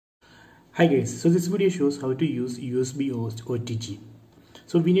Hi guys, so this video shows how to use USB OTG.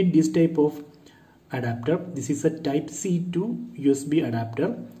 So we need this type of adapter. This is a type C to USB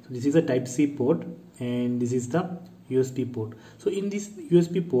adapter. So this is a type C port and this is the USB port. So in this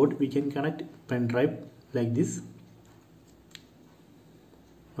USB port we can connect pen drive like this.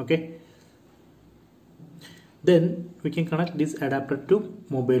 Okay. Then we can connect this adapter to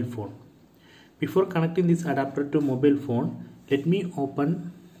mobile phone. Before connecting this adapter to mobile phone, let me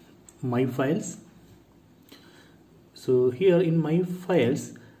open my files. So here in my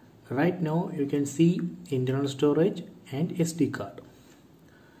files right now you can see internal storage and SD card.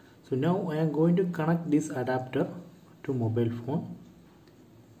 So now I am going to connect this adapter to mobile phone.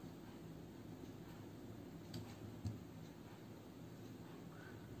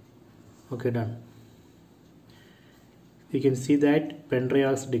 Okay, done. You can see that pen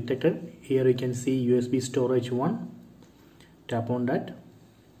drive is detected. Here you can see USB storage 1. Tap on that.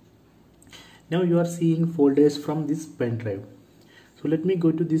 Now you are seeing folders from this pen drive. So let me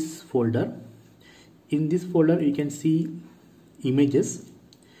go to this folder. In this folder you can see images.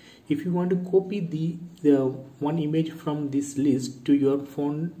 If you want to copy the one image from this list to your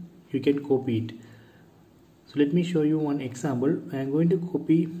phone, you can copy it. So let me show you one example. I am going to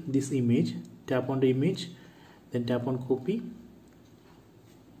copy this image. Tap on the image, then tap on copy,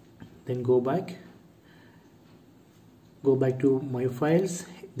 then go back to my files,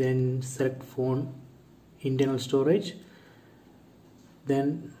 then select phone, internal storage.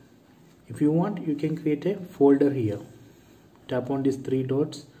 Then if you want you can create a folder here. Tap on these three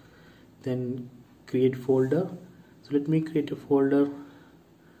dots, then create folder. So let me create a folder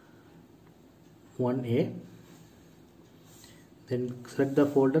 1A, then select the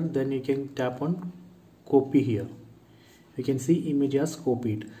folder, then you can tap on copy here. You can see image as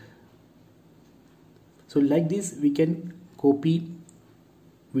copied. So like this we can copy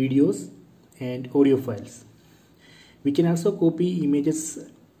videos and audio files. We can also copy images,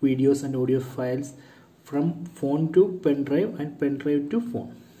 videos and audio files from phone to pen drive and pen drive to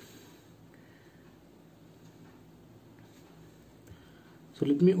phone. So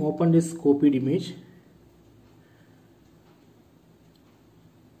let me open this copied image.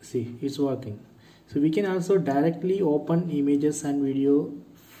 See, it's working. So we can also directly open images and video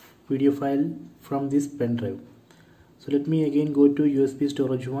file from this pen drive. So let me again go to USB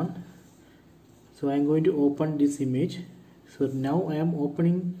storage 1. So I am going to open this image. So now I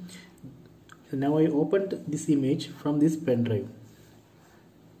opened this image from this pen drive.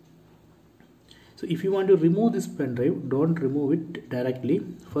 So if you want to remove this pen drive, don't remove it directly.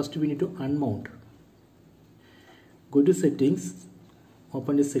 First we need to unmount. Go to settings,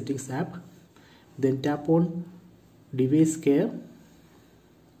 open the settings app, then tap on device care,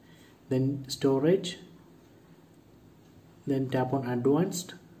 then storage, then tap on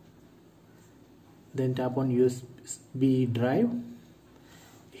advanced, then tap on USB drive.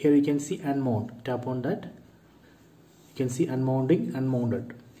 Here you can see unmount. Tap on that. You can see unmounting,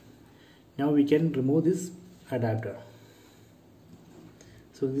 unmounted. Now we can remove this adapter.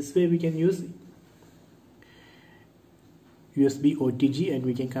 So this way we can use USB OTG and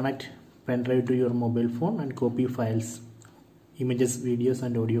we can connect pen drive to your mobile phone and copy files, images, videos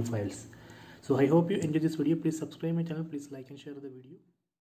and audio files. So I hope you enjoyed this video. Please subscribe my channel, please like and share the video.